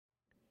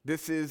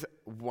This is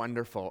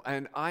wonderful,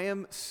 and I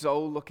am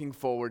so looking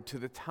forward to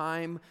the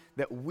time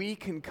that we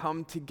can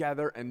come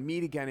together and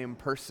meet again in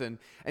person.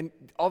 And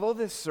although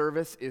this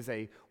service is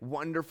a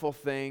wonderful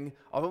thing,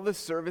 although this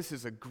service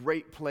is a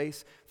great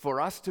place for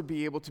us to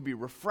be able to be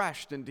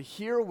refreshed and to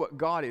hear what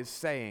God is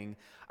saying,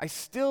 I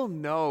still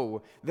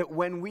know that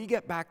when we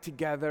get back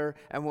together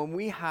and when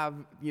we have,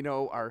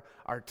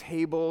 our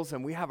tables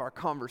and we have our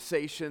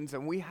conversations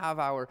and we have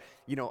our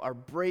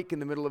break in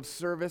the middle of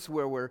service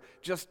where we're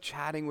just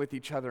chatting with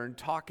each other and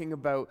talking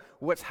about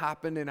what's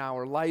happened in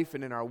our life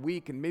and in our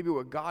week and maybe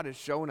what God has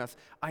shown us,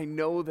 I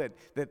know that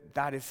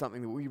is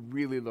something that we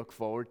really look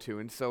forward to.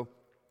 And so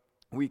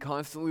we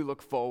constantly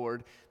look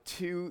forward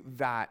to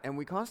that, and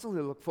we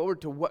constantly look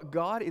forward to what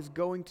God is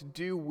going to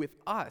do with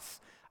us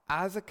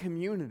as a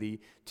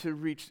community to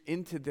reach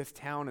into this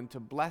town and to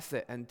bless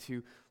it and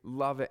to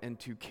love it and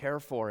to care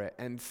for it.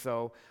 And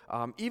so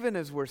even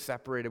as we're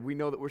separated, we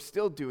know that we're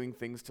still doing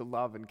things to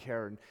love and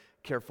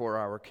care for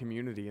our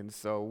community. And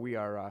so we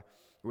are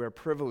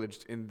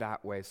privileged in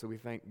that way. So we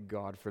thank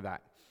God for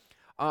that.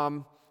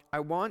 I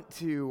want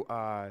to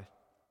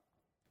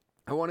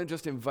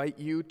just invite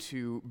you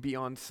to be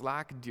on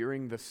Slack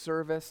during the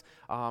service,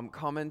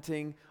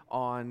 commenting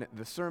on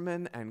the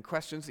sermon and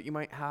questions that you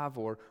might have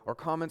or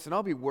comments, and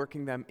I'll be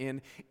working them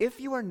in.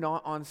 If you are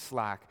not on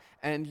Slack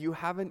and you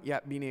haven't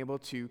yet been able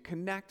to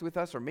connect with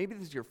us, or maybe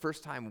this is your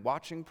first time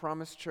watching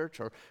Promise Church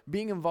or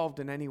being involved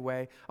in any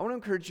way, I want to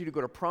encourage you to go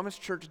to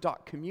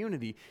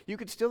promisechurch.community. You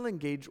could still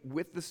engage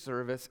with the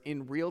service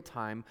in real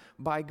time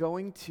by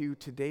going to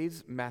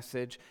today's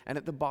message, and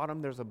at the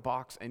bottom there's a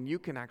box, and you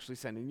can actually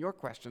send in your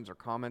questions or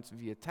comments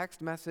via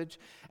text message,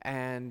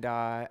 and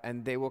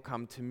they will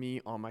come to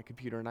me on my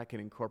computer, and I can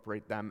incorporate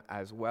them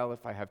as well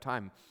if I have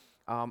time.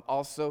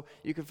 Also,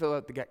 you can fill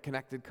out the Get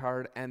Connected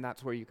card, and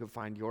that's where you can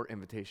find your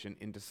invitation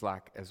into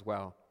Slack as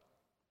well.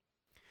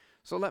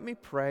 So let me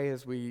pray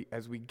as we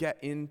get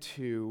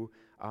into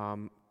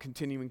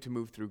continuing to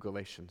move through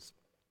Galatians.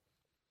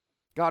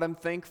 God, I'm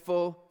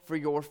thankful for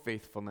your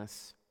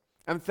faithfulness.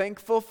 I'm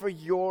thankful for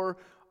your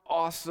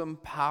awesome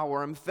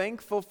power. I'm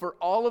thankful for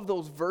all of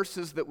those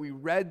verses that we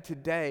read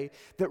today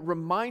that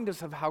remind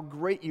us of how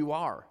great you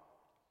are.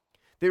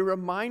 They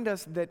remind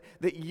us that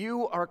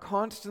you are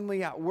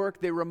constantly at work.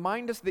 They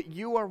remind us that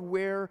you are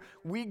where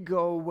we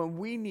go when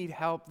we need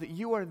help, that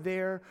you are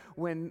there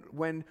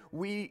when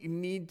we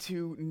need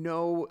to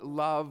know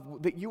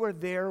love, that you are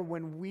there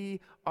when we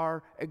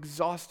are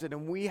exhausted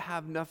and we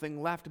have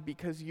nothing left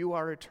because you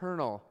are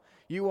eternal.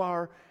 You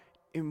are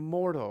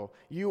immortal.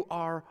 You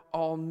are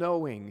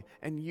all-knowing,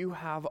 and you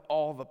have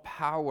all the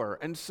power.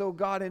 And so,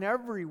 God, in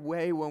every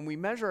way, when we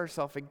measure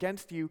ourselves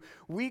against you,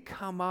 we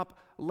come up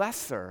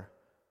lesser.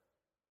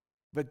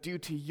 But due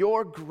to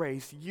your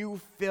grace,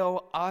 you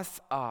fill us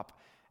up,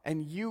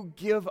 and you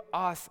give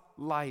us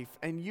life,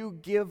 and you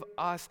give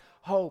us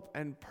hope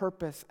and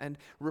purpose and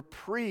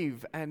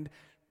reprieve and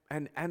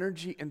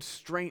energy and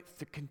strength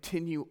to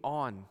continue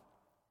on.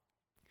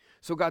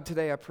 So God,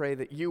 today I pray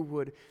that you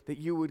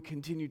would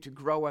continue to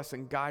grow us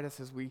and guide us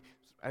as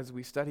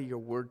we study your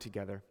word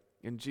together.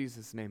 In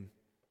Jesus' name,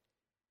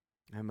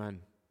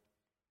 amen.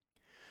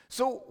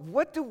 So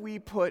what do we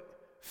put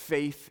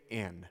faith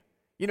in?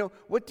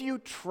 What do you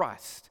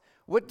trust?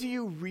 What do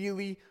you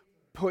really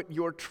put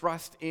your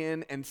trust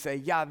in and say,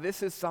 yeah,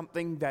 this is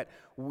something that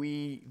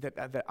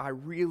I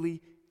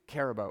really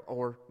care about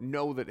or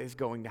know that is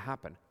going to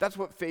happen? That's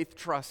what faith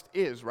trust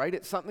is, right?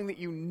 It's something that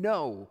you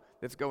know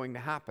that's going to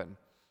happen.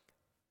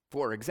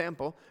 For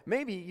example,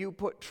 maybe you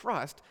put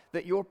trust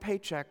that your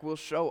paycheck will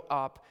show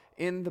up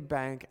in the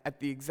bank at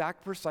the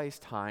exact precise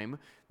time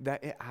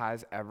that it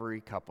has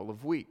every couple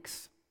of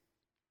weeks.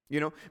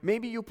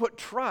 Maybe you put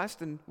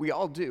trust, and we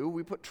all do,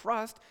 we put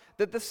trust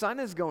that the sun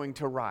is going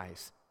to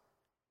rise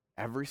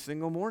every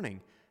single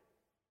morning.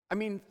 I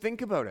mean,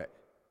 think about it.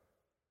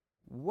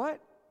 What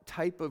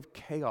type of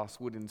chaos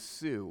would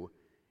ensue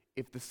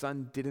if the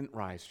sun didn't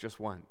rise just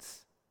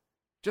once?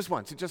 Just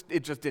once.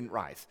 It just didn't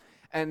rise.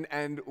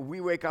 And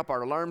we wake up,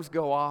 our alarms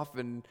go off,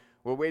 and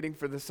we're waiting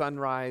for the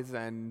sunrise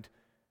and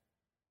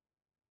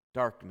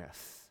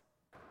darkness.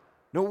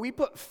 No, we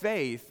put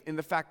faith in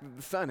the fact that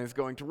the sun is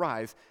going to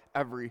rise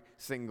every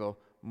single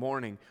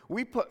morning.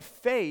 We put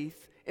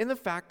faith in the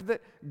fact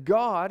that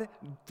God,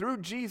 through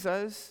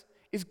Jesus,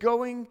 is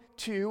going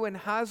to and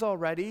has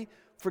already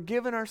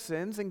forgiven our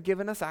sins and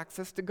given us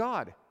access to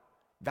God.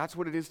 That's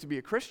what it is to be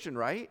a Christian,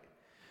 right?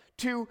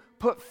 To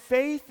put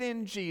faith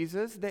in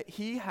Jesus that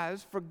he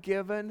has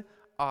forgiven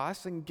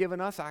us and given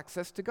us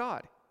access to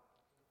God.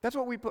 That's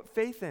what we put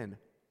faith in.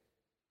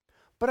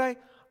 But I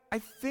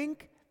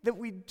think that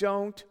we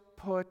don't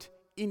put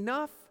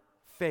enough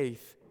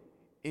faith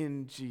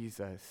in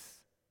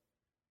Jesus.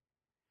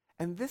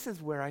 And this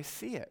is where I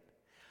see it.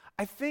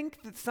 I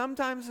think that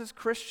sometimes as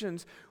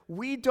Christians,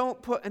 we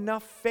don't put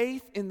enough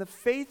faith in the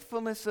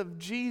faithfulness of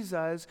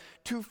Jesus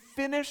to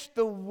finish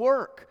the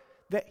work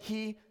that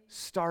he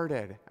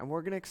started. And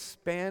we're going to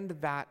expand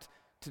that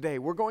today.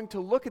 We're going to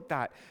look at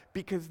that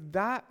because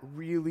that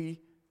really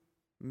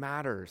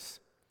matters.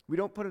 We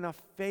don't put enough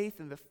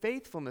faith in the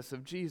faithfulness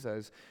of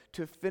Jesus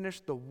to finish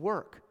the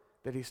work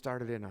that he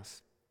started in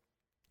us.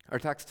 Our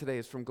text today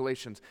is from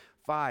Galatians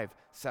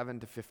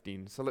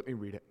 5:7-15. So let me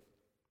read it.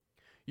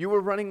 You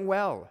were running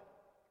well.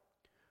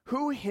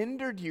 Who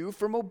hindered you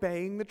from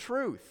obeying the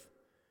truth?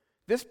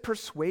 This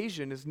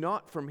persuasion is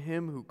not from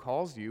him who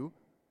calls you.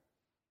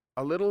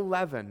 A little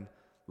leaven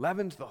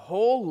leavens the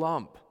whole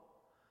lump.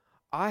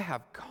 I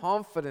have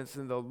confidence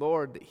in the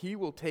Lord that he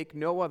will take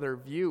no other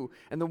view,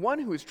 and the one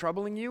who is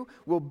troubling you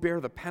will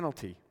bear the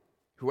penalty,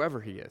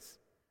 whoever he is.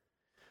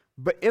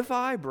 But if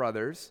I,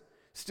 brothers,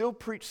 still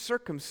preach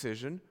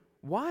circumcision,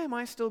 why am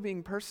I still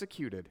being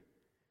persecuted?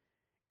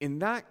 In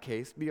that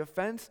case, the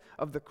offense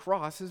of the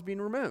cross has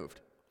been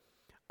removed.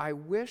 I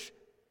wish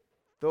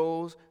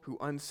those who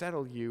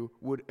unsettle you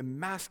would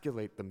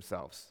emasculate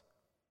themselves.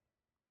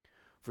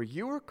 For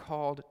you are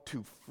called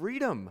to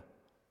freedom,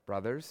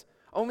 brothers.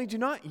 Only do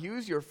not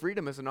use your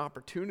freedom as an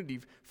opportunity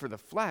for the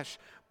flesh,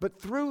 but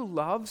through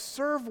love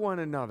serve one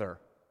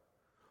another.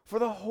 For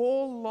the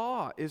whole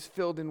law is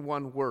filled in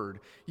one word: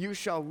 you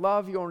shall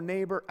love your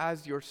neighbor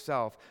as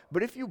yourself.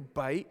 But if you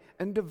bite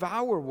and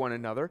devour one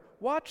another,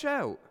 watch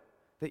out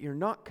that you're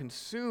not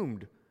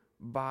consumed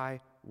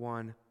by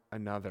one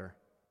another.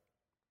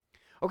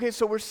 Okay,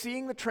 so we're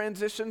seeing the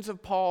transitions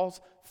of Paul's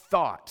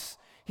thoughts.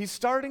 He's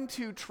starting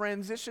to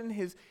transition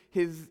his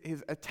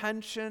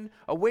attention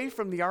away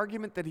from the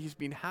argument that he's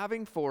been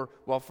having for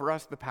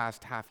us, the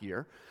past half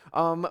year,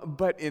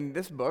 but in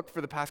this book, for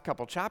the past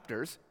couple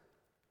chapters,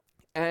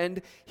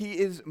 and he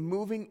is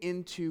moving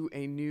into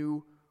a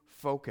new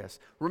focus.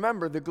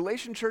 Remember, the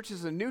Galatian church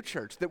is a new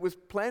church that was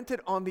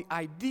planted on the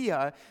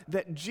idea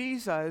that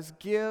Jesus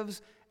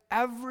gives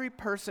every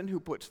person who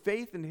puts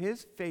faith in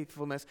his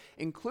faithfulness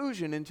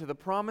inclusion into the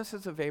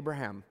promises of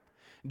Abraham.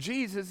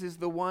 Jesus is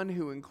the one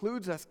who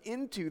includes us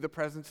into the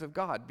presence of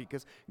God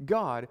because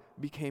God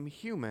became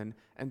human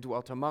and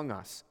dwelt among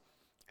us.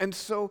 And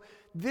so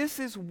this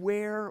is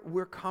where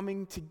we're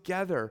coming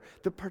together.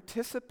 The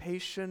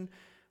participation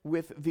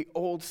with the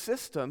old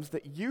systems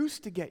that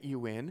used to get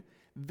you in,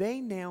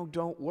 they now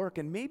don't work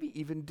and maybe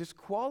even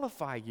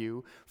disqualify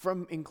you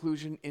from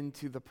inclusion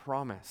into the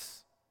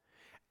promise.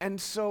 And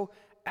so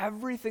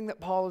everything that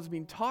Paul has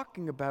been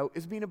talking about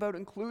is being about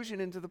inclusion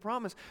into the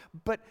promise.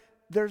 But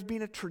there's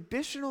been a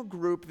traditional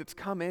group that's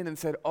come in and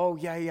said, oh,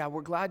 yeah,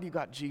 we're glad you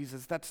got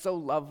Jesus. That's so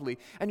lovely.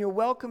 And you're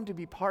welcome to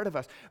be part of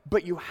us.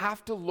 But you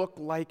have to look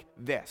like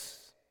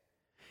this.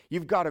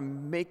 You've got to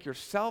make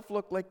yourself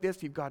look like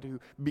this. You've got to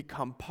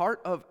become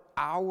part of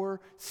our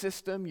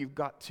system. You've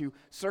got to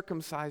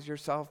circumcise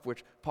yourself,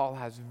 which Paul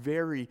has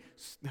very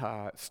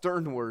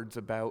stern words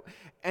about.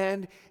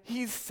 And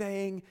he's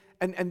saying,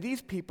 and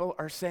these people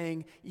are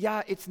saying,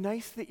 yeah, it's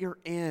nice that you're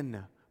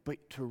in, but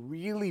to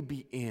really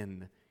be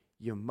in,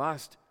 you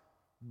must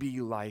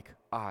be like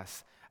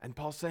us. And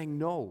Paul's saying,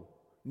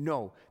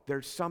 no,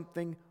 there's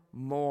something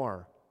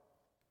more.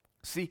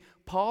 See,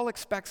 Paul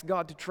expects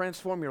God to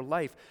transform your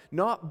life,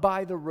 not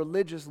by the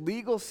religious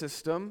legal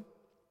system,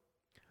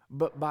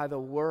 but by the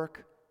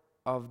work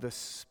of the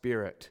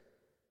Spirit.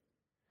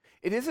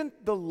 It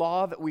isn't the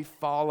law that we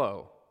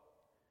follow.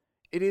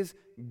 It is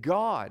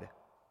God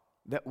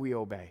that we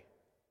obey.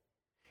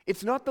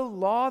 It's not the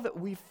law that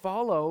we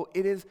follow.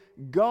 It is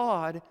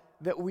God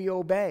that we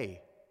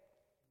obey.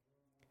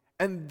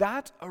 And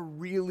that's a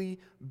really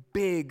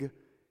big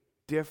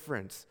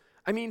difference.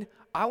 I mean,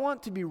 I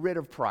want to be rid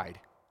of pride.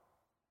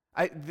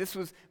 This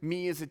was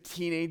me as a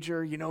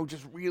teenager,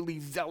 just really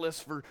zealous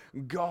for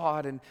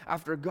God. And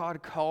after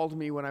God called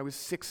me when I was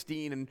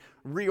 16 and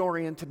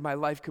reoriented my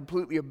life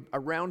completely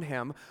around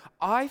Him,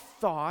 I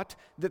thought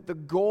that the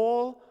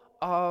goal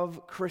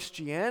of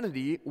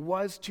Christianity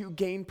was to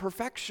gain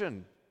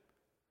perfection.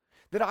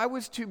 That I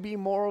was to be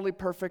morally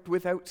perfect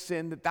without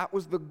sin, that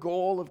was the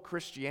goal of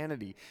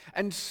Christianity.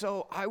 And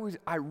so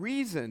I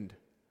reasoned,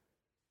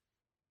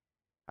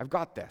 I've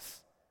got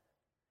this.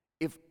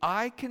 If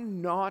I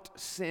cannot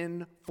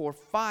sin for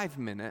 5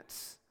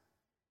 minutes,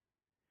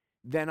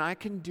 then I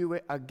can do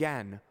it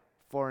again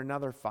for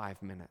another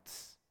 5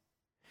 minutes.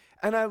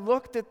 And I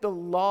looked at the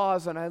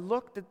laws and I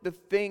looked at the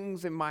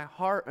things in my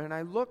heart and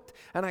I looked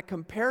and I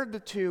compared the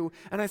two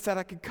and I said,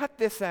 I can cut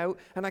this out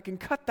and I can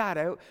cut that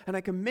out and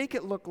I can make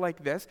it look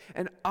like this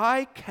and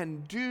I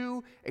can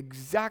do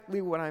exactly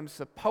what I'm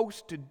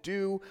supposed to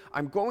do.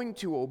 I'm going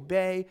to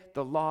obey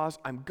the laws.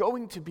 I'm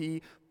going to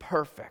be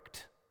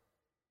perfect.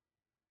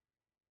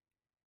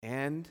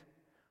 And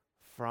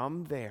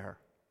from there,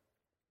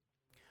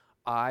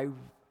 I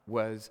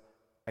was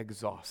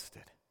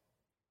exhausted.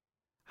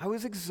 I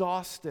was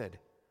exhausted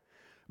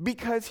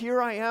because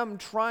here I am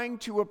trying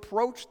to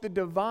approach the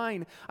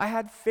divine. I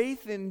had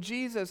faith in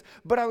Jesus,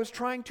 but I was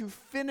trying to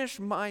finish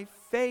my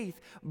faith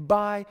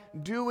by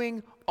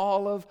doing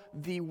all of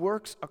the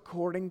works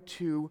according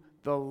to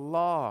the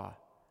law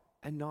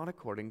and not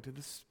according to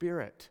the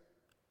Spirit.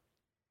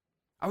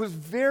 I was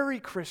very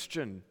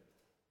Christian,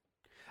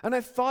 and I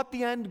thought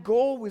the end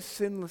goal was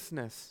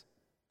sinlessness.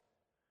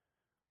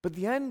 But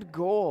the end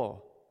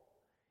goal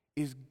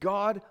is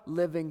God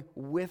living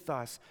with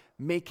us,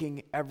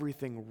 making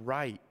everything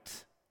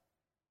right.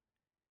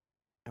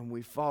 And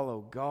we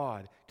follow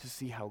God to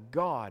see how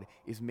God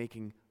is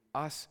making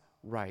us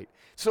right.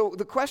 So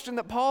the question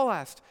that Paul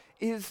asked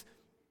is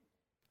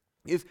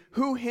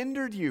who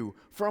hindered you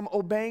from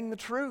obeying the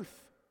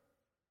truth?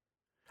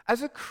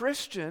 As a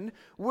Christian,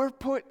 we're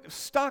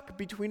stuck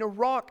between a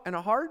rock and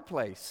a hard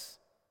place.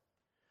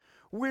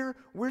 We're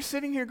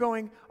sitting here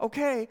going,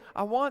 okay,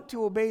 I want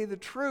to obey the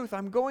truth.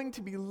 I'm going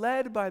to be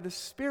led by the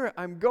Spirit.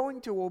 I'm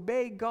going to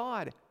obey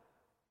God.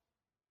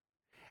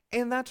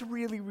 And that's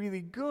really,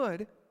 really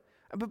good.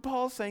 But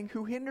Paul's saying,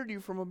 who hindered you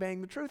from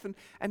obeying the truth?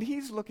 And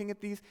he's looking at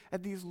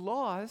these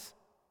laws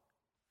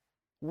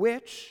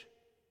which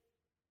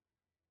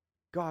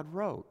God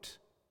wrote.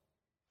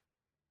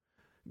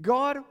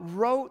 God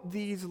wrote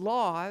these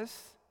laws,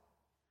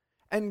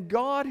 and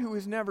God, who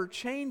is never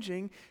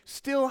changing,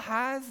 still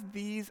has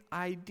these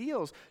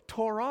ideals.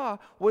 Torah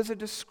was a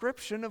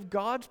description of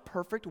God's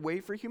perfect way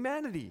for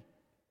humanity.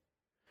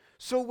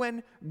 So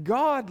when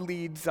God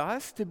leads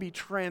us to be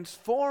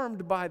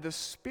transformed by the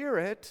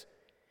Spirit,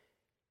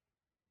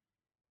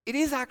 it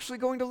is actually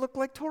going to look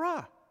like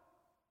Torah.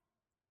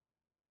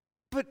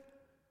 But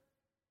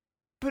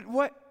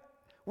what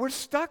we're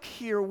stuck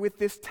here with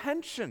this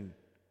tension.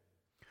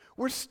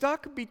 We're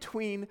stuck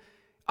between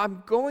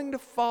I'm going to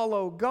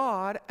follow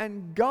God,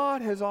 and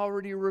God has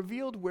already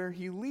revealed where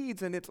He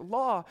leads, and it's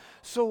law.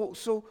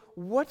 So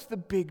what's the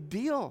big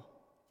deal?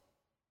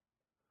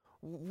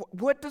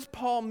 What does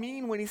Paul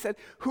mean when he said,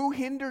 who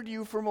hindered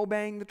you from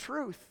obeying the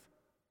truth?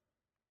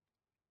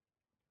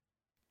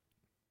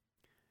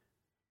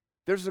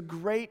 There's a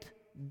great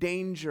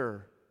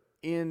danger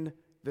in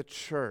the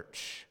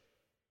church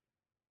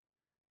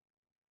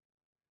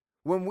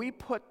when we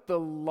put the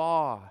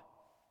law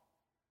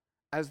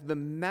as the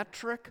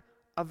metric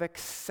of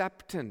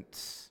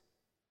acceptance.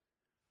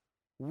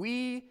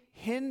 We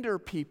hinder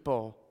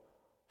people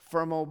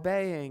from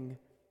obeying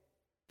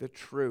the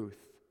truth.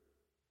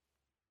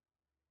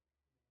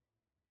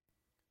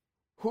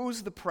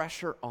 Who's the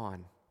pressure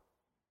on?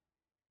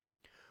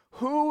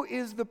 Who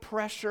is the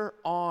pressure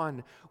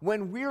on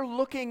when we're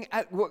looking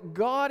at what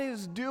God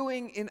is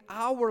doing in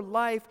our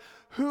life?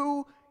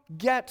 Who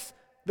gets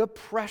the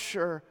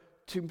pressure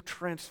to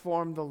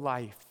transform the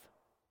life?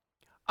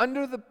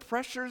 Under the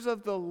pressures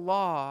of the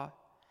law,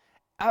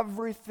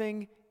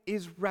 everything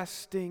is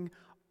resting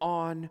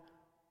on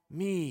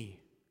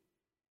me.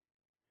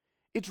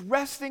 It's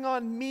resting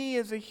on me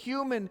as a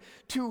human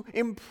to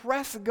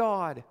impress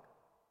God,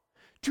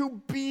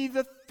 to be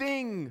the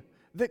thing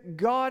that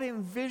God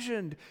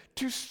envisioned,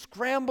 to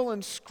scramble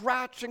and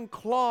scratch and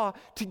claw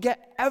to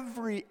get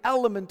every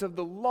element of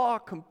the law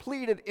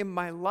completed in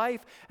my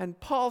life. And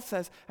Paul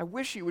says, I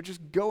wish you would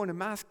just go and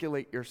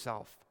emasculate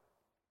yourself.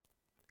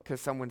 Because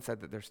someone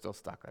said that they're still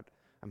stuck at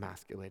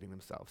emasculating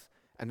themselves.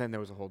 And then there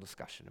was a whole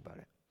discussion about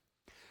it.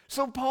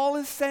 So Paul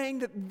is saying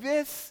that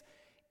this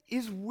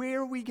is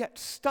where we get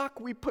stuck.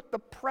 We put the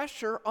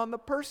pressure on the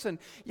person.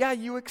 Yeah,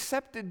 you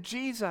accepted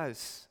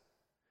Jesus.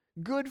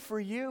 Good for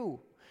you.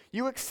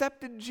 You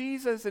accepted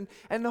Jesus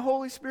and the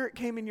Holy Spirit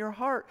came in your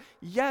heart.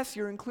 Yes,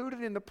 you're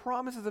included in the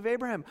promises of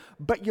Abraham,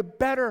 but you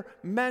better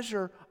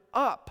measure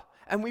up.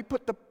 And we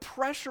put the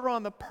pressure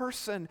on the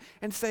person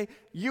and say,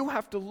 you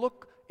have to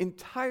look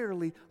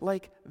entirely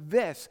like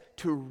this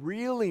to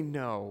really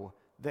know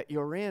that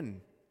you're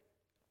in.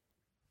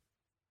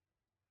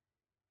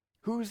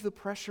 Who's the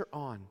pressure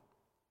on?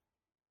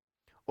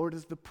 Or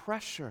does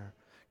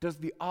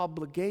the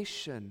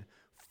obligation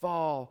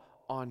fall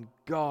on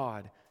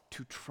God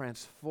to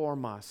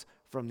transform us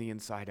from the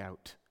inside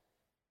out?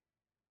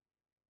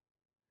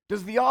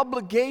 Does the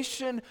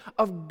obligation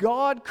of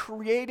God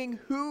creating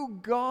who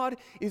God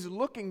is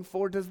looking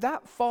for, does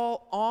that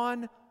fall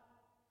on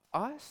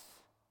us?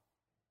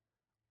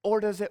 Or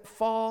does it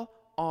fall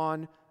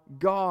on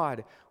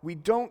God? We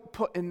don't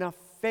put enough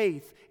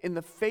faith in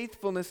the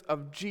faithfulness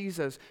of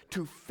Jesus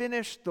to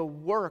finish the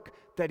work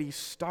that He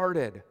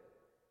started.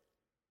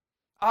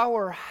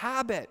 Our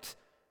habit,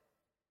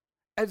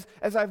 as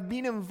I've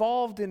been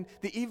involved in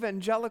the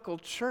evangelical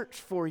church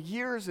for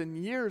years and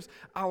years,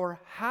 our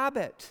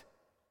habit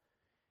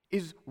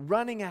is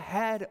running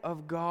ahead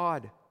of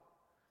God,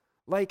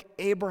 like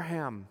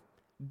Abraham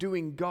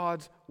doing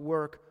God's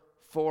work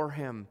for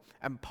him.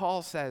 And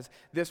Paul says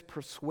this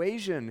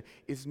persuasion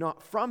is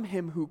not from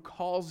Him who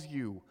calls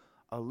you.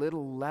 A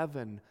little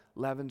leaven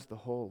leavens the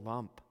whole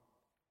lump.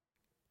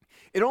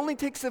 It only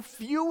takes a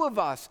few of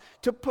us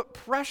to put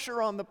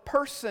pressure on the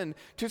person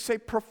to say,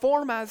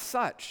 perform as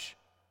such.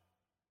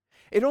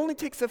 It only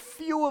takes a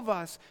few of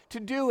us to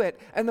do it,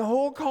 and the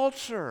whole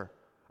culture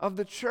of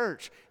the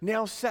church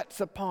now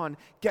sets upon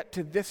get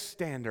to this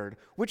standard,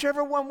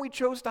 whichever one we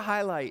chose to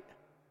highlight.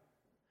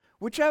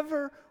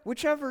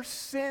 Whichever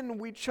sin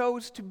we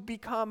chose to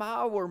become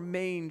our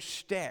main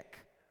shtick.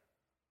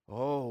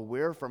 Oh,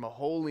 we're from a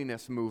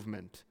holiness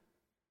movement.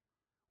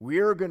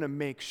 We're going to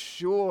make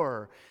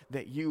sure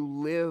that you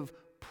live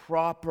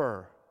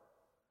proper,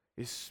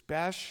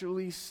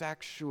 especially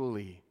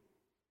sexually.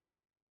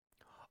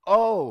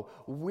 Oh,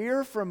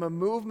 we're from a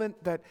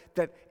movement that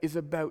is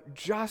about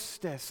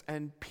justice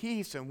and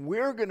peace, and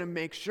we're going to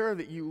make sure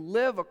that you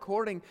live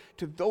according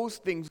to those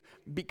things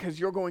because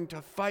you're going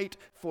to fight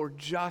for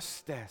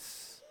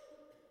justice.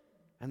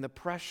 And the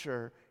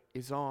pressure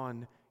is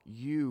on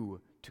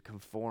you to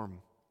conform.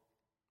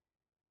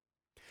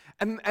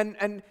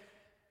 And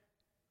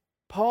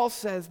Paul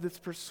says this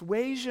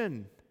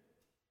persuasion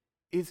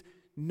is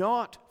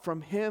not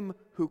from him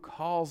who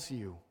calls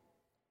you.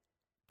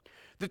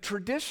 The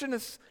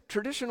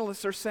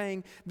traditionalists are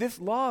saying this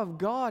law of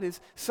God is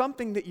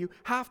something that you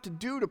have to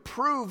do to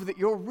prove that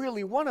you're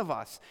really one of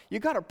us. You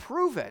got to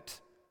prove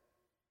it.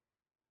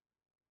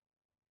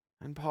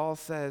 And Paul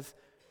says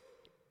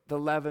the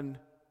leaven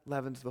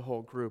leavens the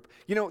whole group.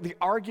 You know, the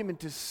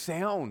argument is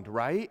sound,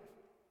 right?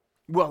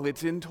 Well,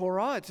 it's in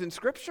Torah, it's in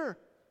Scripture.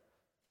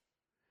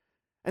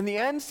 And the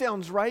end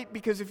sounds right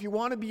because if you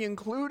want to be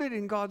included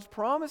in God's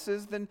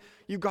promises, then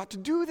you've got to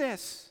do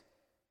this.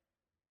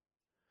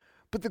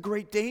 But the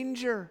great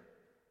danger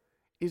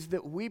is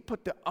that we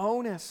put the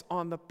onus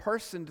on the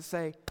person to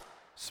say,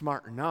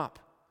 smarten up,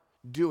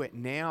 do it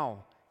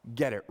now,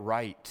 get it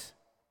right.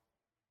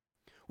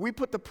 We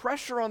put the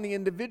pressure on the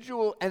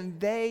individual and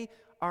they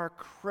are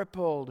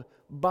crippled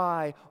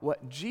by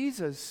what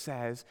Jesus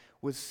says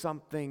was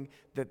something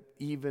that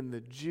even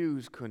the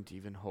Jews couldn't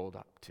even hold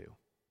up to.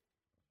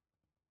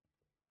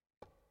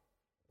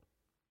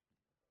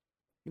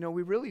 You know,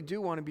 we really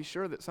do want to be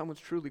sure that someone's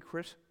truly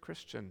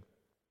Christian.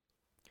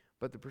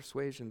 But the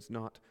persuasion's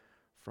not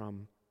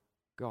from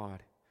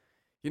God.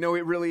 You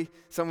know,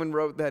 someone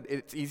wrote that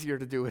it's easier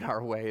to do it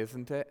our way,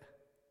 isn't it?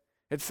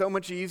 It's so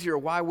much easier.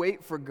 Why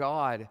wait for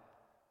God?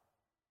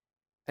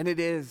 And it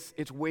is.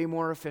 It's way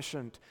more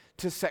efficient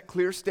to set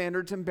clear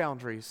standards and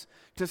boundaries,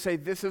 to say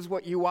this is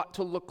what you ought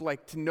to look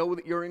like, to know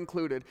that you're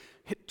included.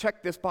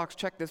 Check this box,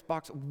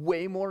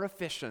 way more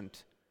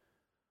efficient.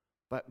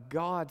 But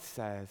God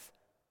says,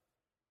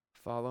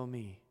 follow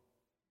me.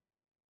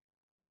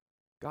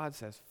 God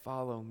says,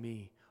 follow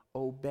me.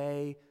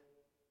 Obey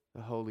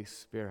the Holy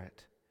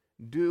Spirit.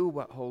 Do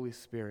what Holy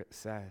Spirit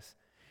says.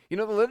 You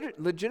know, the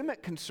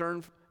legitimate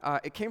concern,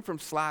 it came from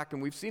Slack,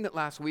 and we've seen it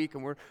last week,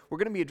 and we're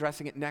going to be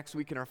addressing it next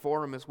week in our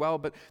forum as well.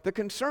 But the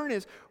concern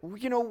is,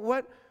 you know,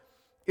 what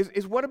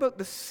about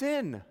the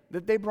sin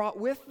that they brought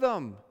with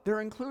them?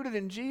 They're included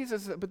in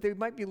Jesus, but they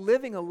might be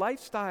living a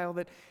lifestyle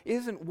that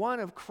isn't one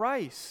of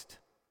Christ.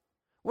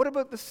 What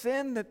about the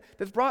sin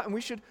that's brought? And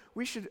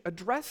we should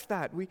address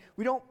that. We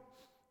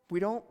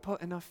don't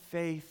put enough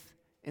faith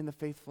in the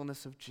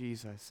faithfulness of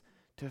Jesus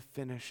to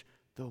finish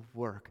the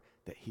work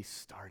that he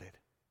started.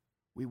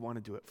 We want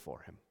to do it for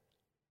him.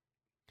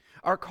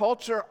 Our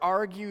culture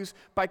argues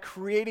by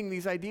creating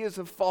these ideas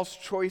of false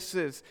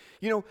choices.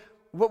 You know,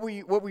 what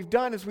we've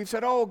done is we've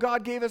said, oh,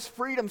 God gave us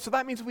freedom, so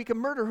that means we can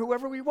murder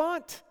whoever we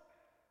want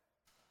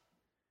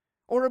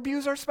or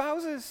abuse our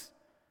spouses.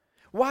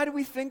 Why do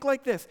we think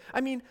like this?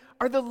 I mean,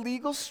 are the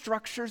legal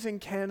structures in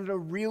Canada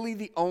really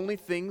the only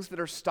things that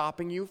are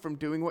stopping you from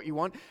doing what you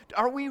want?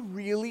 Are we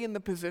really in the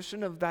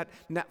position of that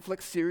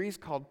Netflix series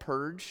called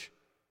Purge?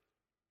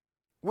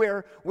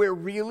 Where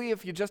really,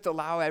 if you just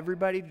allow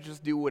everybody to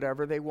just do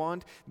whatever they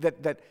want,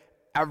 that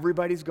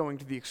everybody's going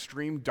to the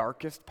extreme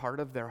darkest part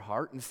of their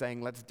heart and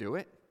saying, let's do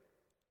it?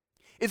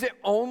 Is it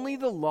only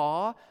the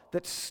law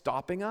that's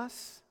stopping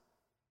us?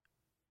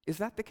 Is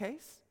that the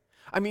case?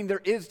 I mean,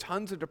 there is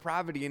tons of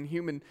depravity in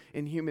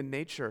human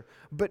nature,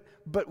 but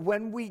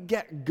when we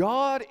get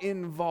God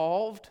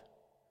involved,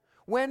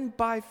 when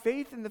by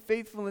faith in the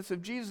faithfulness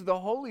of Jesus, the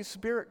Holy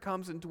Spirit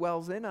comes and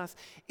dwells in us,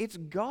 it's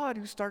God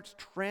who starts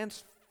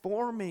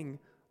transforming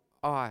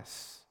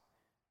us,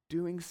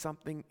 doing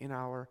something in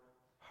our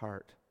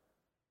heart.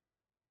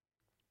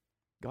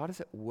 God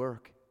is at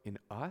work in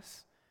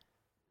us,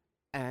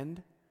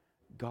 and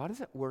God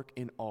is at work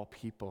in all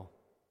people.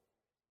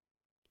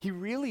 He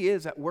really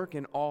is at work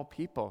in all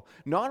people.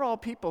 Not all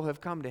people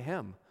have come to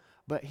him,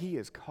 but he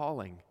is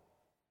calling.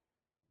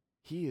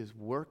 He is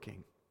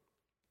working.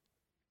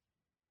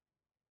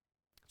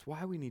 That's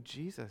why we need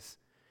Jesus.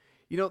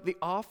 You know, the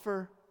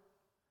offer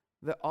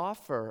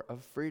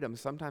of freedom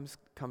sometimes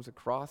comes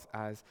across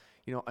as,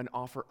 you know, an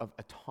offer of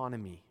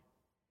autonomy,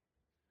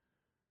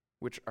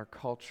 which our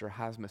culture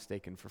has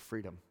mistaken for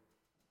freedom.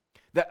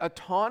 That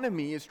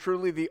autonomy is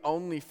truly the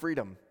only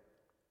freedom.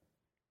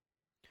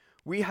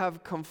 We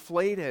have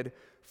conflated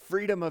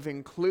freedom of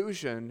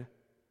inclusion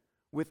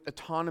with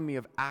autonomy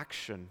of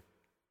action.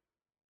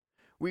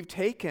 We've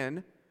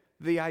taken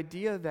the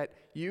idea that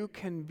you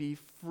can be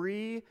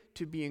free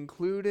to be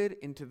included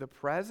into the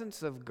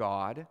presence of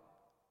God,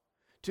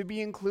 to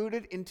be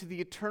included into the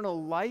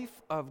eternal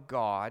life of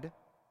God,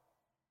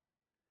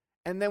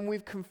 and then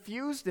we've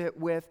confused it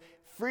with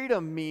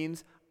freedom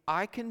means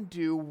I can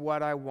do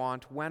what I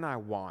want when I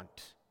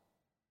want.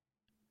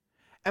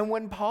 And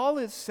when Paul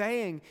is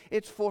saying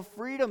it's for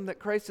freedom that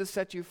Christ has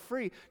set you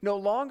free, no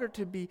longer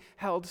to be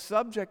held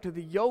subject to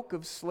the yoke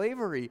of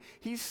slavery,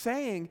 he's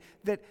saying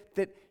that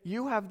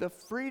you have the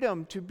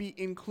freedom to be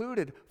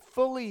included,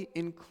 fully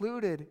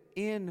included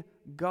in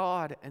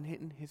God and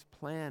in his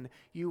plan.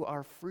 You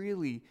are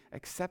freely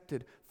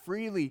accepted,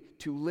 freely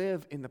to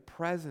live in the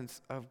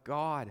presence of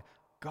God,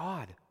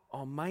 God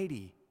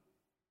Almighty.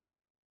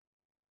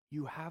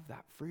 You have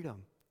that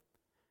freedom.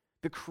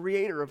 The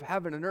creator of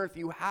heaven and earth,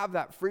 you have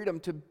that freedom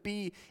to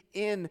be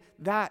in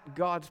that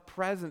God's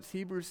presence.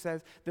 Hebrews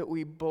says that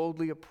we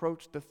boldly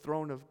approach the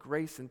throne of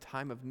grace in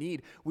time of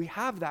need. We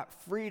have that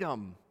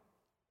freedom.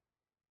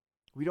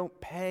 We don't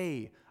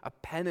pay a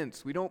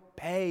penance. We don't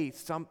pay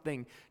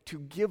something to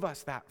give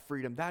us that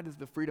freedom. That is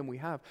the freedom we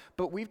have.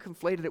 But we've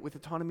conflated it with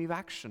autonomy of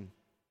action.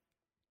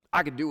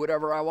 I can do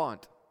whatever I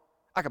want.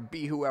 I can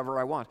be whoever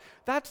I want.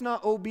 That's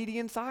not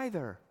obedience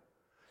either.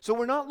 So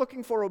we're not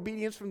looking for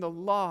obedience from the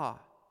law.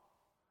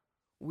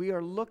 We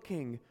are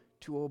looking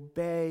to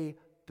obey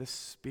the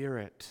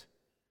Spirit.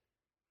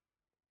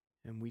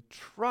 And we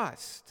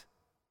trust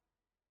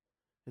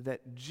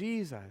that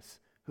Jesus,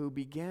 who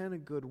began a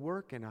good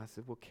work in us,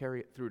 will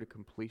carry it through to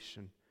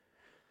completion.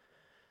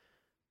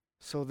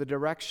 So the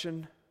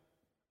direction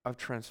of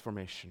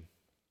transformation.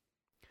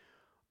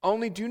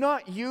 Only do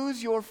not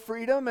use your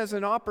freedom as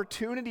an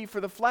opportunity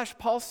for the flesh.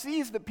 Paul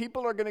sees that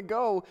people are going to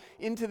go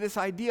into this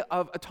idea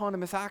of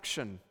autonomous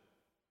action.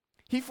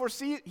 He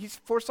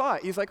foresaw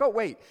it. He's like, oh,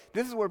 wait,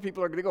 this is where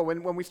people are going to go.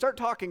 When we start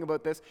talking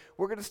about this,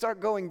 we're going to start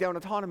going down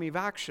autonomy of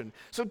action.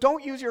 So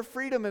don't use your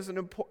freedom as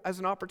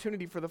an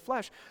opportunity for the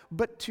flesh,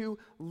 but to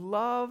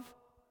love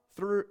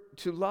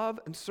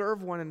and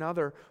serve one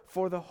another,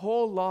 for the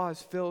whole law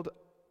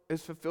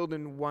is fulfilled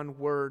in one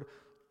word.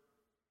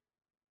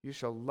 You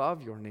shall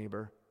love your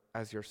neighbor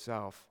as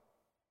yourself.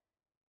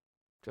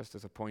 Just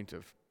as a point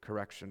of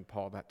correction,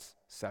 Paul, that's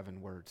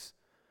 7 words.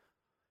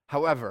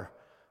 However,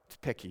 it's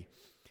picky.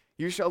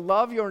 You shall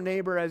love your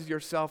neighbor as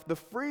yourself. The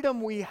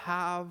freedom we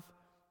have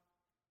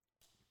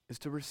is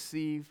to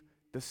receive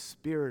the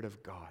Spirit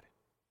of God,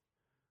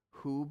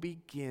 who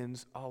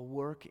begins a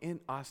work in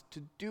us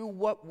to do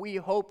what we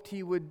hoped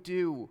he would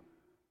do.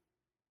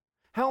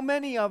 How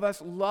many of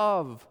us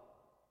love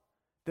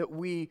that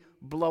we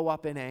blow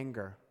up in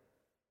anger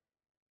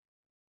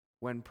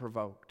when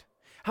provoked?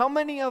 How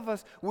many of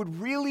us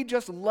would really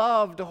just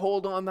love to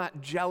hold on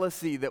that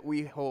jealousy that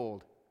we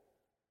hold?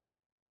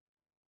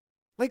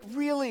 Like,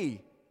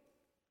 really?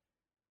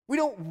 We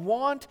don't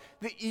want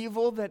the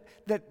evil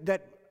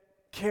that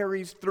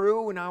carries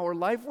through in our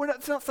life.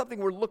 It's not something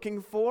we're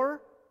looking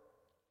for.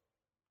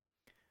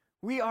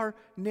 We are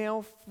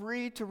now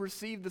free to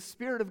receive the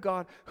Spirit of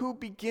God, who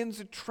begins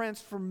a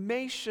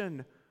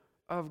transformation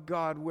of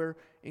God. Where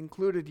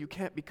included, you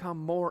can't become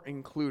more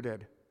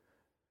included.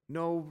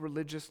 No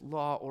religious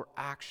law or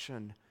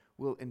action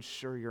will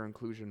ensure your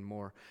inclusion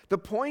more. The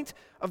point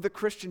of the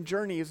Christian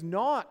journey is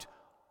not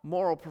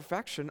moral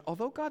perfection,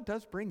 although God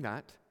does bring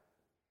that.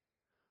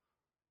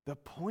 The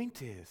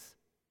point is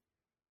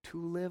to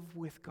live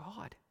with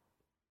God.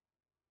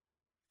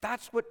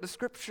 That's what the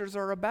scriptures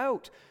are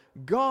about.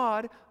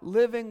 God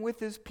living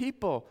with his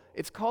people.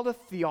 It's called a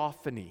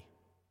theophany,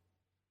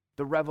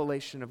 the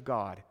revelation of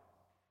God.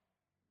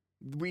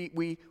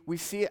 We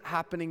see it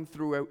happening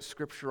throughout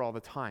Scripture all the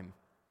time.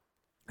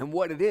 And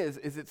what it is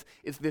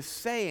it's this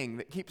saying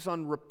that keeps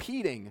on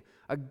repeating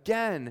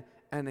again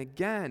and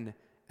again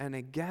and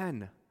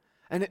again.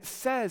 And it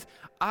says,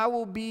 I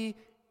will be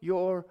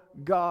your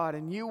God,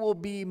 and you will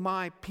be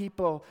my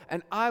people,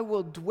 and I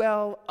will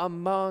dwell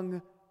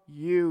among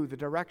you. The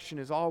direction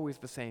is always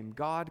the same.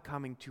 God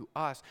coming to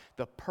us.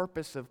 The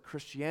purpose of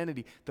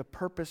Christianity, the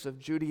purpose of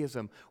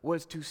Judaism,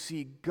 was to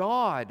see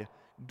God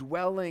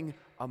dwelling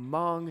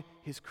among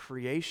his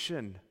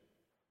creation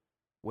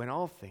when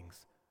all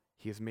things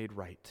he has made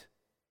right.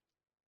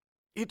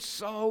 It's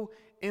so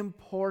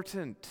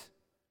important.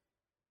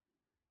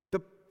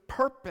 The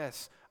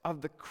purpose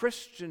of the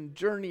Christian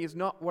journey is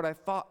not what I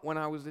thought when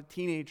I was a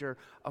teenager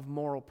of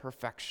moral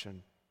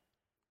perfection,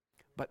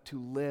 but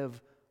to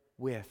live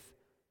with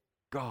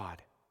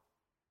God.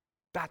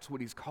 That's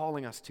what he's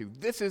calling us to.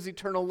 This is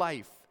eternal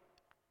life.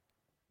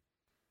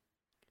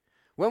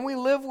 When we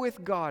live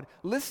with God,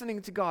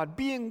 listening to God,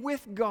 being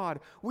with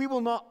God, we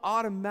will not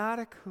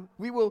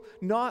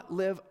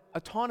live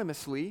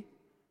autonomously.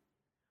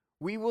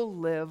 We will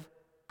live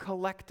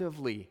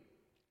collectively.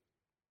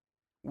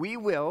 We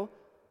will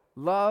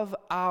love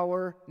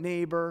our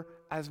neighbor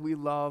as we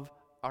love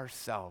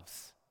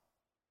ourselves.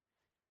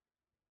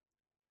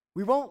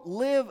 We won't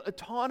live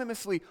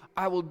autonomously.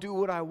 I will do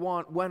what I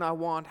want, when I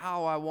want,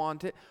 how I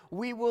want it.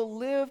 We will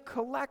live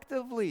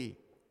collectively.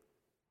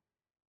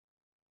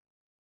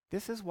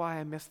 This is why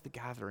I miss the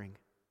gathering.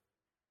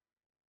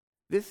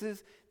 This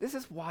is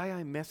why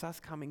I miss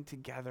us coming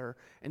together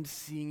and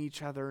seeing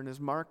each other. And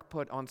as Ron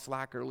put on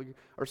Slack earlier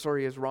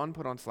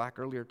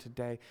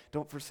today,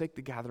 don't forsake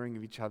the gathering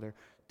of each other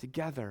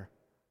together.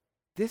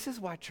 This is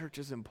why church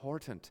is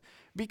important,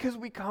 because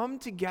we come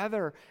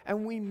together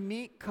and we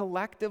meet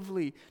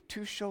collectively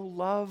to show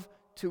love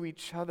to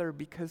each other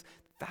because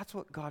that's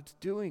what God's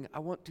doing. I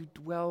want to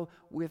dwell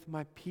with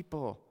my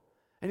people.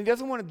 And he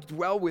doesn't want to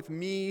dwell with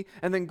me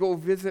and then go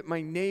visit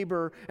my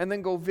neighbor and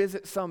then go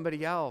visit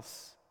somebody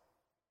else.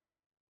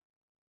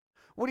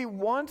 What he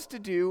wants to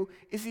do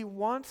is he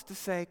wants to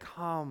say,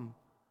 come,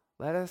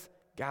 let us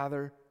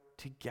gather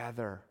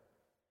together.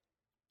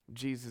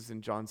 Jesus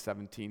in John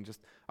 17, just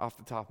off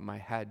the top of my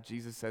head,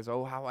 Jesus says,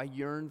 oh, how I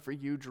yearn for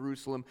you,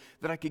 Jerusalem,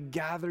 that I could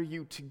gather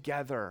you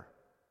together.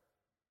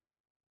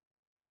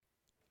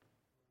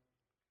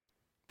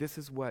 This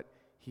is what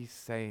he's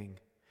saying.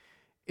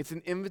 It's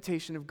an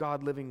invitation of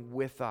God living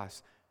with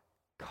us,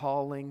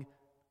 calling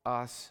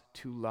us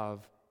to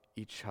love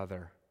each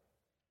other.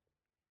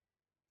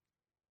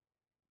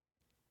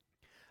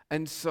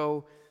 And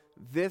so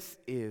this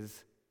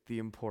is the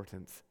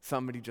importance.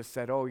 Somebody just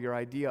said, oh, your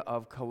idea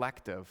of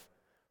collective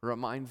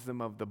reminds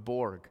them of the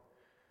Borg.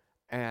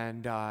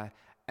 And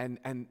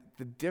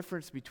the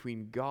difference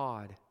between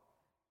God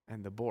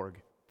and the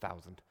Borg,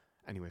 1,000.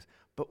 Anyways,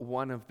 but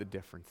one of the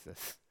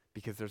differences,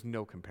 because there's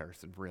no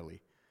comparison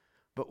really,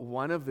 but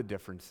one of the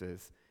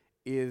differences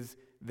is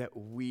that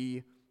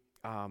we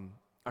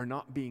are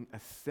not being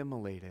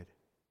assimilated.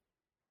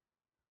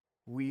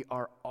 We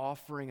are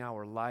offering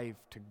our life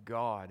to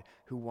God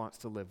who wants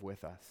to live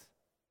with us.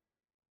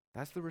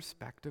 That's the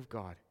respect of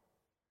God.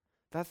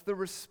 That's the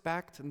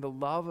respect and the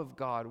love of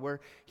God, where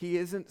he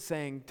isn't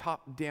saying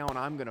top down,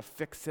 I'm going to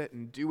fix it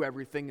and do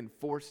everything and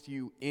force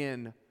you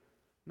in.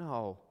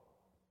 No.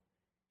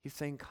 He's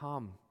saying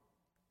come.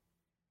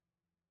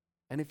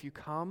 And if you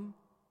come,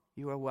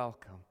 you are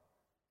welcome.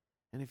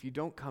 And if you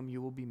don't come,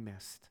 you will be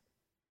missed.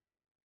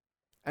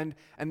 And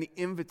the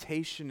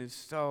invitation is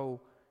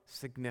so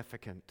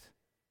significant.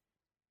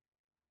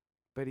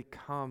 But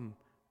come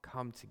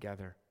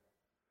together.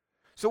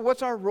 So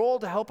what's our role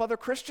to help other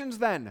Christians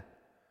then?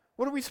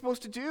 What are we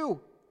supposed to do?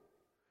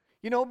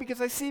 You know,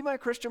 because I see my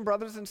Christian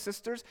brothers and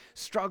sisters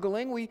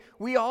struggling.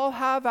 We all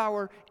have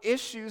our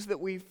issues that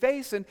we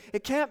face, and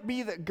it can't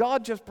be that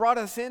God just brought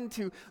us in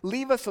to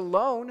leave us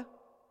alone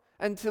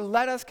and to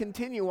let us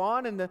continue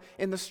on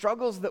in the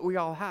struggles that we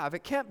all have.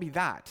 It can't be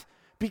that,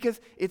 because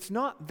it's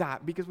not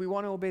that, because we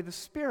want to obey the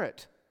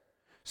Spirit.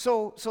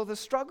 So the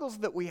struggles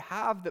that we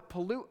have that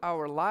pollute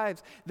our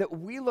lives, that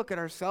we look at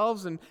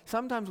ourselves, and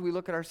sometimes we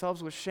look at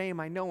ourselves with shame.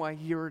 I know I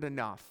hear it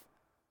enough.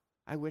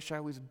 I wish I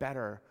was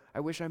better.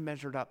 I wish I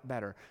measured up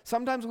better.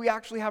 Sometimes we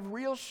actually have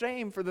real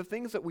shame for the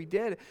things that we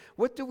did.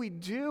 What do we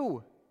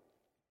do?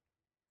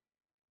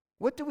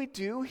 What do we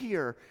do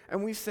here?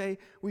 And we say,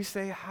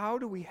 how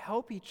do we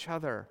help each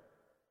other?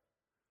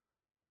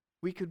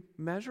 We could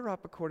measure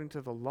up according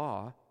to the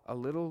law. A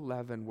little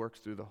leaven works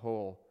through the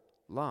whole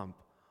lump.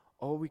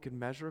 Oh, we can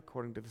measure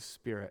according to the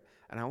Spirit.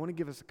 And I want to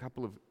give us a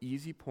couple of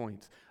easy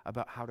points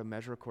about how to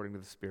measure according to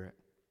the Spirit.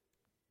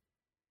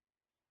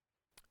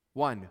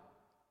 1,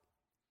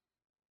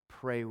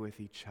 pray with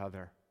each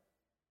other.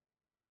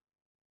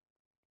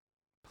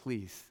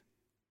 Please,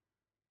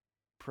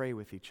 pray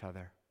with each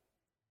other.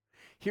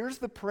 Here's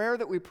the prayer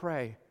that we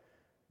pray.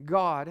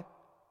 God,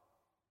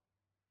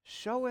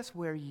 show us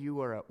where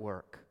you are at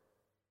work.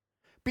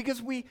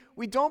 Because we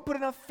don't put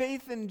enough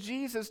faith in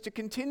Jesus to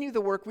continue the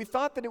work. We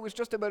thought that it was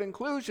just about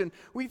inclusion.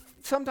 We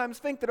sometimes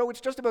think that,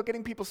 it's just about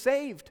getting people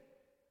saved.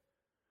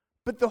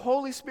 But the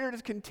Holy Spirit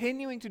is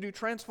continuing to do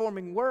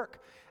transforming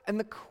work. And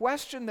the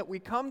question that we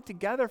come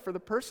together for the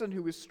person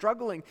who is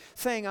struggling,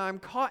 saying, I'm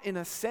caught in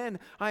a sin,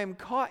 I am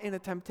caught in a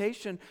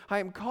temptation, I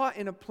am caught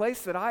in a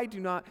place that I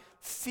do not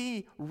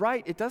see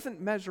right. It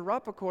doesn't measure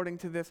up according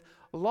to this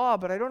law,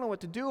 but I don't know what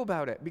to do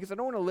about it because I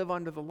don't want to live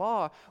under the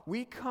law.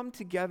 We come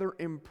together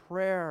in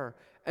prayer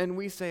and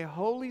we say,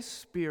 Holy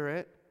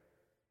Spirit,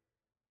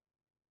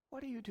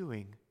 what are you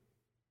doing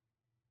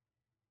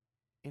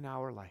in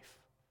our life?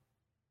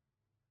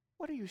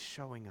 What are you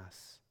showing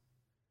us?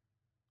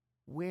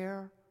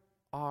 Where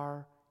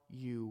are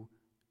you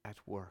at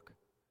work?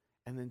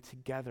 And then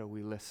together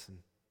we listen.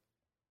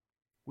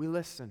 We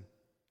listen.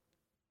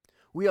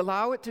 We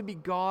allow it to be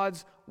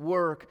God's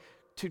work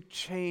to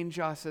change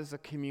us as a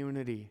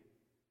community.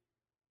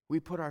 We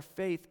put our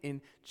faith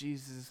in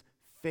Jesus'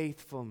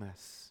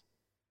 faithfulness.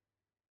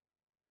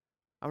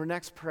 Our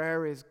next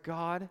prayer is,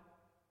 God,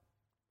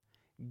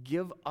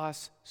 give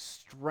us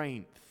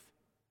strength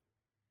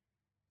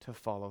to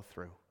follow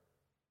through.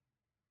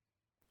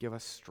 Give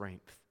us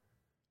strength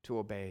to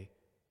obey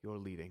your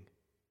leading.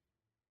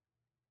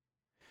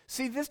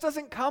 See, this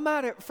doesn't come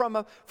at it from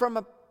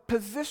a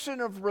position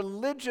of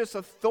religious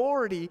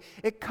authority.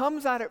 It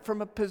comes at it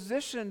from a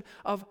position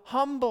of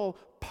humble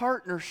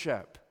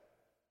partnership.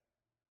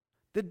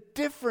 The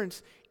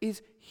difference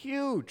is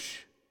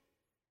huge.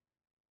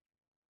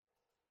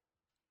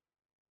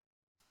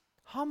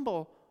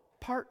 Humble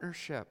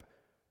partnership.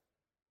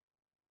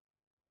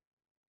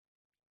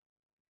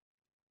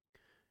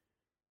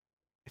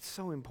 It's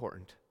so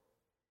important.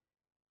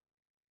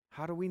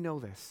 How do we know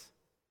this?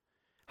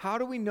 How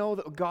do we know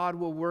that God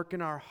will work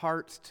in our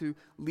hearts to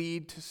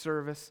lead to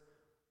service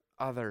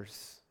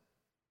others?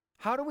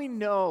 How do we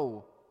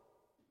know?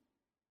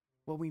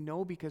 Well, we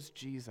know because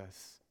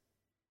Jesus.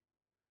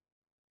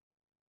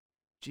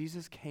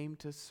 Jesus came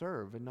to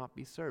serve and not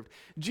be served.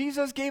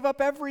 Jesus gave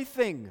up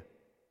everything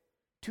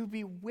to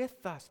be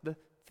with us. The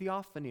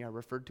theophany I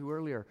referred to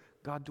earlier,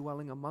 God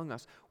dwelling among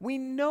us. We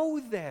know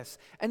this,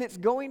 and it's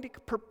going to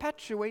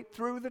perpetuate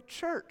through the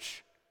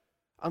church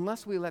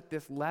unless we let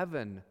this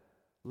leaven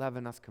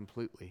us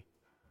completely.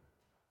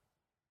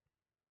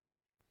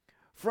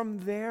 From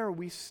there,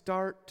 we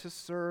start to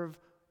serve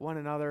one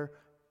another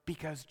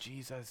because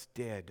Jesus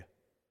did.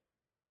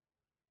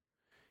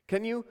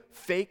 Can you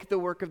fake the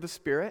work of the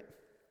Spirit?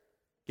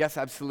 Yes,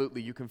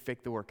 absolutely, you can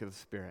fake the work of the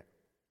Spirit.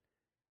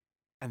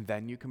 And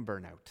then you can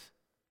burn out.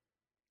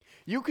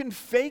 You can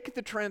fake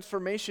the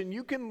transformation.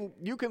 You can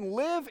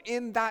live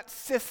in that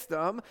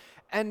system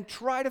and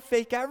try to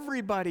fake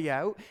everybody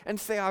out and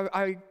say,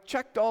 I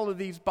checked all of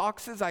these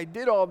boxes, I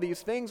did all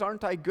these things,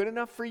 aren't I good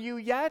enough for you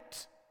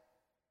yet?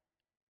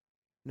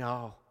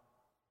 No.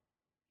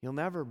 You'll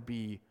never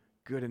be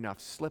good enough.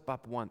 Slip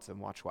up once and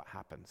watch what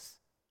happens.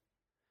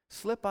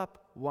 Slip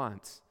up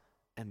once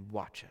and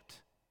watch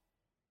it.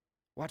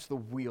 Watch the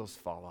wheels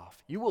fall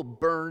off. You will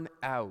burn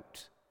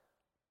out.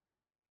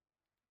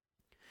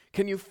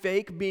 Can you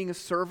fake being a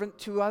servant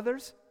to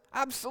others?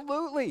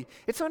 Absolutely.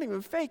 It's not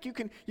even fake. You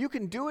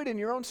can do it in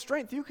your own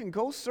strength. You can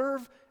go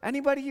serve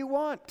anybody you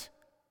want.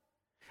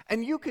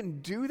 And you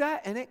can do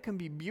that, and it can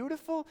be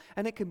beautiful,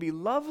 and it can be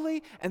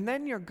lovely, and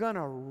then you're going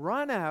to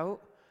run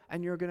out,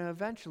 and you're going to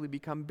eventually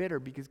become bitter,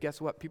 because guess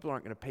what? People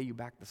aren't going to pay you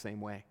back the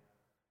same way.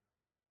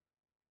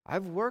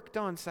 I've worked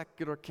on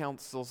secular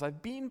councils.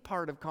 I've been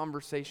part of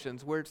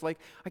conversations where it's like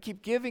I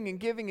keep giving and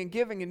giving and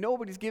giving and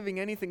nobody's giving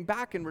anything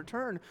back in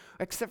return,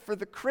 except for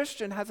the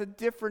Christian has a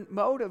different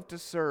motive to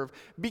serve,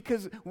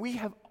 because we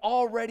have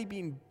already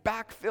been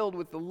backfilled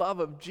with the love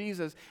of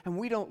Jesus, and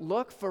we don't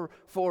look for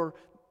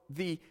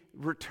the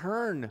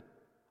return.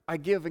 I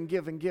give and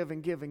give and give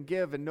and give and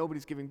give and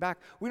nobody's giving back.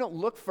 We don't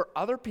look for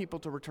other people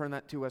to return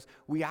that to us.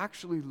 We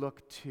actually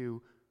look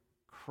to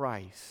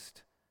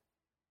Christ,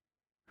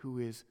 who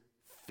is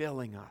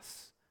filling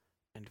us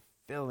and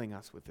filling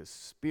us with His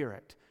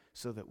Spirit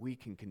so that we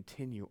can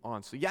continue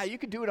on. So yeah, you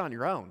can do it on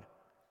your own,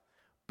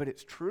 but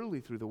it's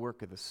truly through the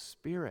work of the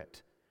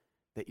Spirit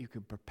that you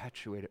can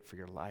perpetuate it for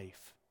your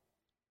life.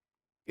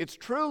 It's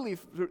truly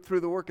through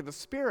the work of the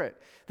Spirit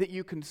that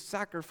you can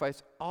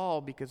sacrifice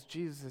all, because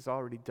Jesus has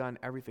already done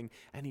everything,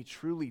 and He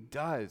truly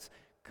does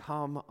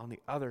come on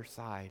the other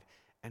side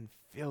and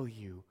fill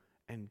you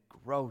and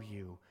grow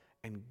you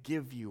and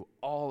give you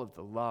all of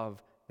the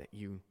love that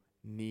you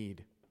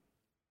need.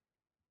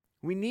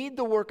 We need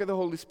the work of the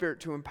Holy Spirit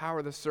to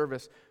empower the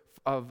service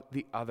of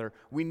the other.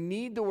 We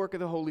need the work of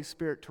the Holy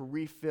Spirit to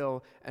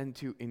refill and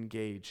to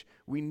engage.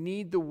 We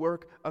need the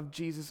work of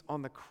Jesus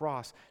on the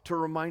cross to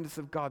remind us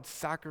of God's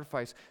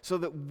sacrifice, so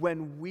that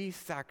when we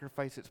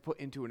sacrifice, it's put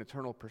into an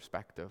eternal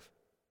perspective.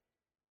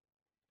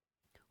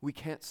 We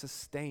can't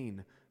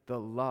sustain the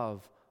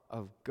love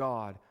of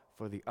God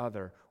for the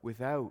other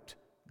without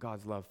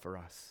God's love for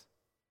us.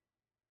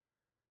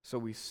 So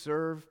we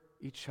serve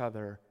each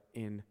other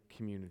in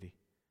community.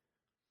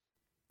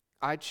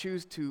 I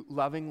choose to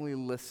lovingly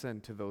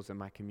listen to those in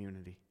my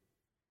community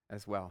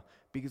as well,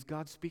 because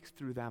God speaks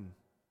through them.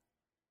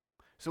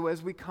 So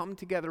as we come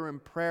together in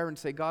prayer and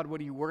say, God,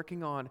 what are you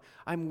working on?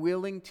 I'm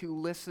willing to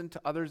listen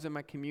to others in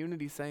my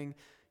community saying,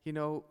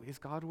 is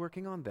God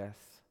working on this?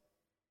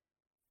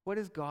 What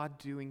is God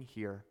doing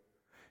here?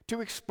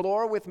 To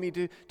explore with me,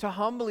 to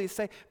humbly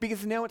say,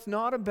 because now it's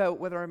not about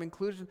whether I'm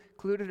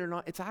included or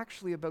not. It's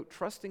actually about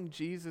trusting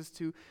Jesus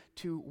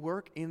to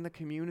work in the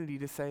community,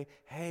 to say,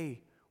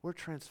 hey,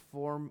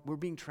 we're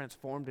being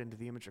transformed into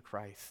the image of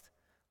Christ.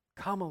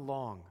 Come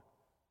along.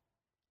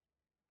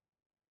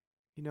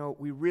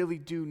 We really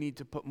do need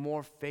to put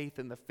more faith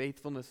in the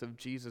faithfulness of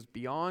Jesus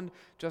beyond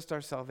just our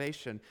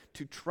salvation,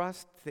 to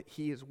trust that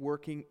He is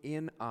working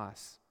in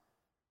us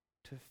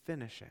to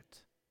finish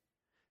it.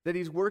 That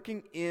He's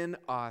working in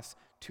us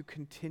to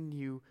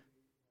continue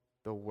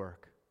the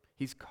work.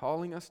 He's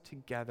calling us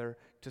together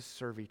to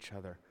serve each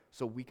other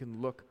so we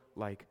can look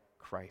like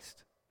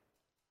Christ.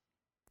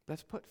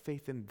 Let's put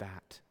faith in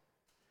that.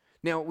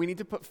 Now, we need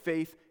to put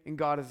faith in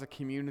God as a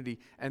community.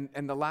 And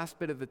the last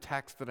bit of the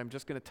text that I'm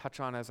just going to touch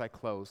on as I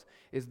close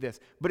is this.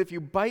 But if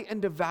you bite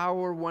and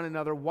devour one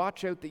another,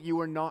 watch out that you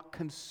are not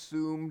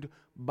consumed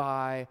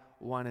by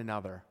one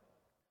another.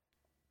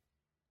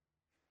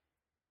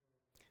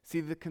 See,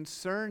 the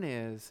concern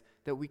is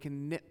that we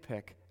can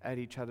nitpick at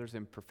each other's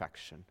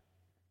imperfection.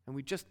 And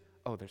we just,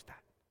 there's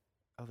that.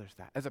 There's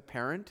that. As a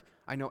parent,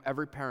 I know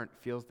every parent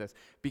feels this,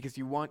 because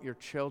you want your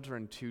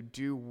children to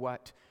do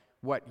what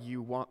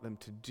you want them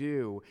to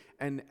do.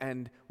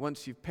 And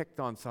once you've picked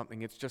on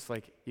something, it's just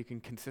like you can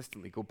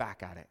consistently go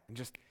back at it and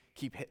just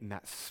keep hitting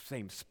that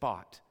same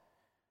spot.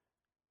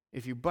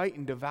 If you bite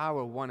and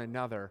devour one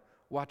another,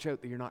 watch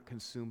out that you're not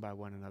consumed by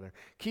one another.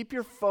 Keep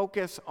your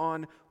focus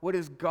on what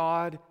is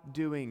God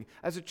doing.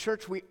 As a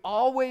church, we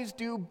always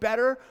do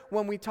better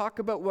when we talk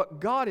about what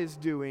God is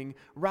doing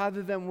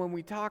rather than when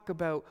we talk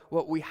about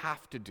what we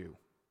have to do.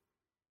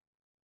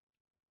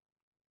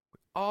 We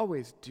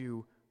always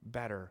do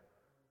better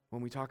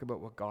when we talk about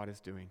what God is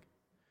doing.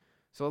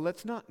 So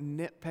let's not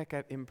nitpick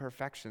at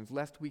imperfections,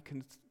 lest we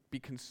be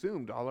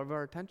consumed, all of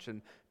our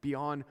attention,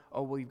 beyond,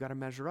 oh, well, you've got to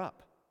measure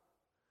up.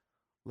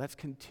 Let's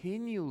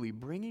continually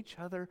bring each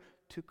other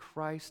to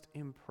Christ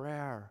in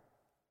prayer.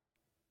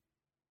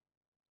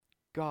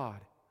 God,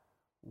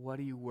 what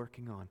are you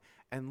working on?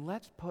 And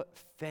let's put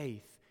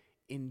faith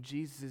in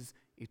Jesus'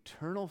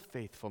 eternal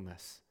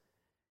faithfulness,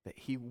 that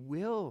he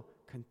will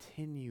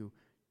continue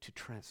to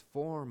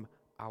transform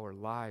our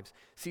lives.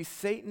 See,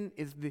 Satan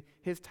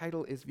his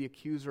title is the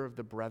accuser of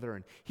the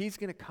brethren. He's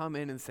going to come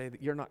in and say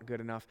that you're not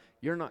good enough,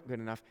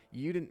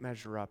 you didn't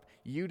measure up,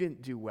 you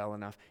didn't do well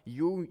enough,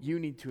 you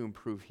need to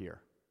improve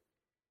here.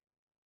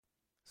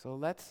 So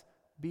let's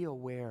be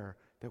aware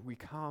that we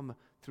come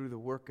through the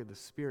work of the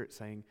Spirit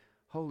saying,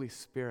 Holy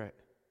Spirit,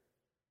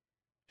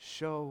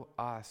 show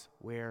us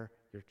where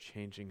you're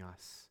changing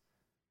us.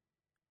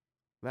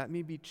 Let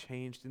me be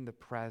changed in the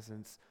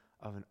presence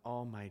of an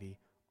almighty,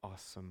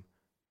 awesome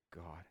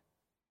God.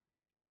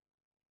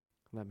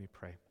 Let me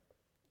pray.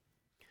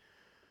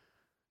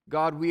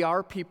 God, we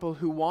are people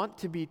who want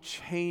to be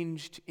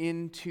changed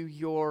into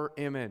your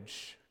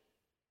image.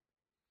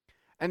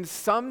 And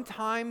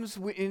sometimes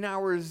in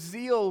our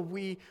zeal,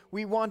 we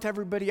want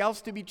everybody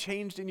else to be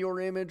changed in your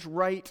image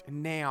right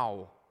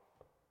now.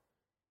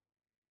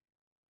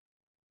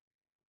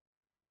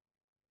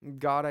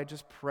 God, I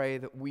just pray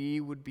that we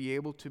would be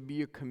able to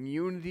be a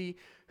community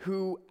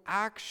who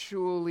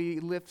actually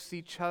lifts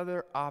each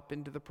other up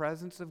into the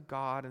presence of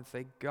God and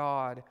say,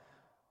 God,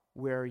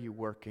 where are you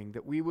working?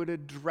 That we would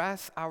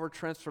address our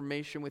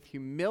transformation with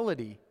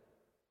humility,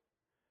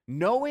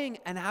 knowing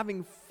and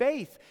having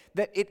faith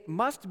that it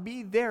must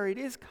be there. It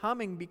is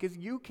coming because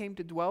you came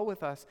to dwell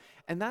with us.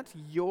 And that's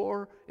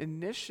your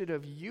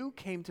initiative. You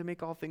came to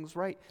make all things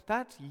right.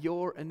 That's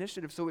your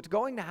initiative. So it's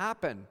going to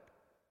happen.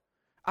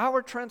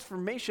 Our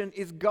transformation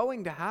is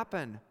going to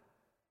happen.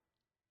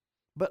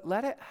 But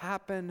let it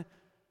happen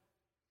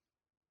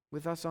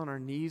with us on our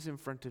knees in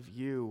front of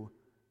you,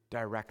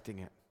 directing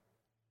it.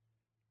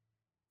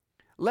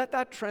 Let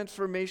that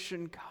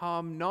transformation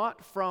come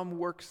not from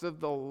works of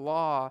the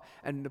law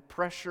and the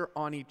pressure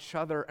on each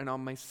other and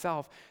on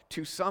myself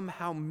to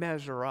somehow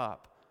measure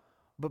up,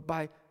 but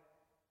by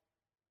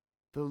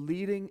the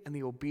leading and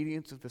the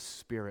obedience of the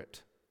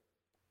Spirit.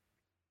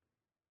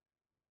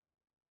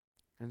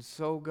 And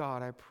so,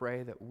 God, I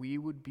pray that we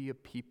would be a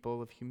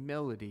people of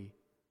humility,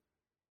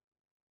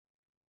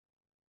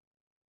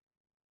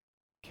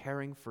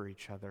 caring for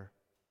each other,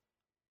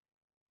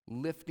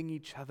 lifting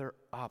each other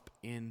up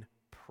in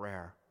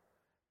prayer,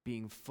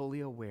 being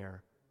fully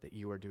aware that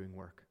you are doing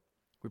work.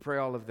 We pray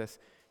all of this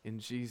in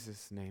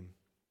Jesus' name.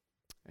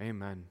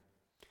 Amen.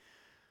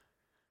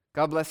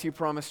 God bless you,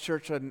 Promise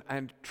Church,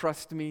 and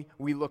trust me,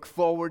 we look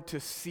forward to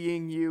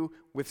seeing you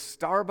with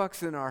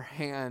Starbucks in our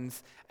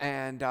hands,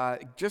 and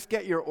just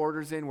get your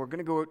orders in. We're going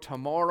to go out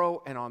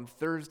tomorrow and on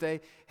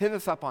Thursday. Hit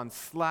us up on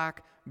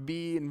Slack.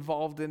 Be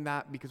involved in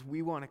that because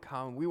we want to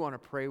come. We want to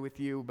pray with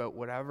you about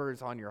whatever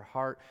is on your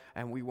heart,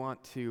 and we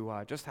want to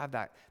just have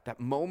that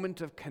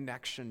moment of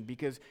connection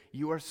because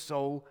you are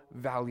so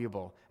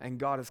valuable, and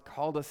God has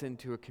called us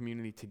into a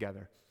community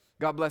together.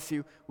 God bless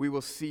you. We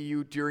will see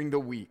you during the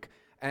week.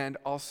 And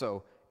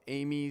also,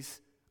 Amy's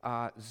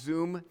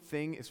Zoom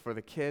thing is for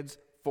the kids,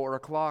 4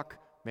 o'clock.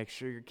 Make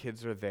sure your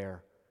kids are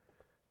there.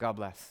 God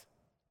bless.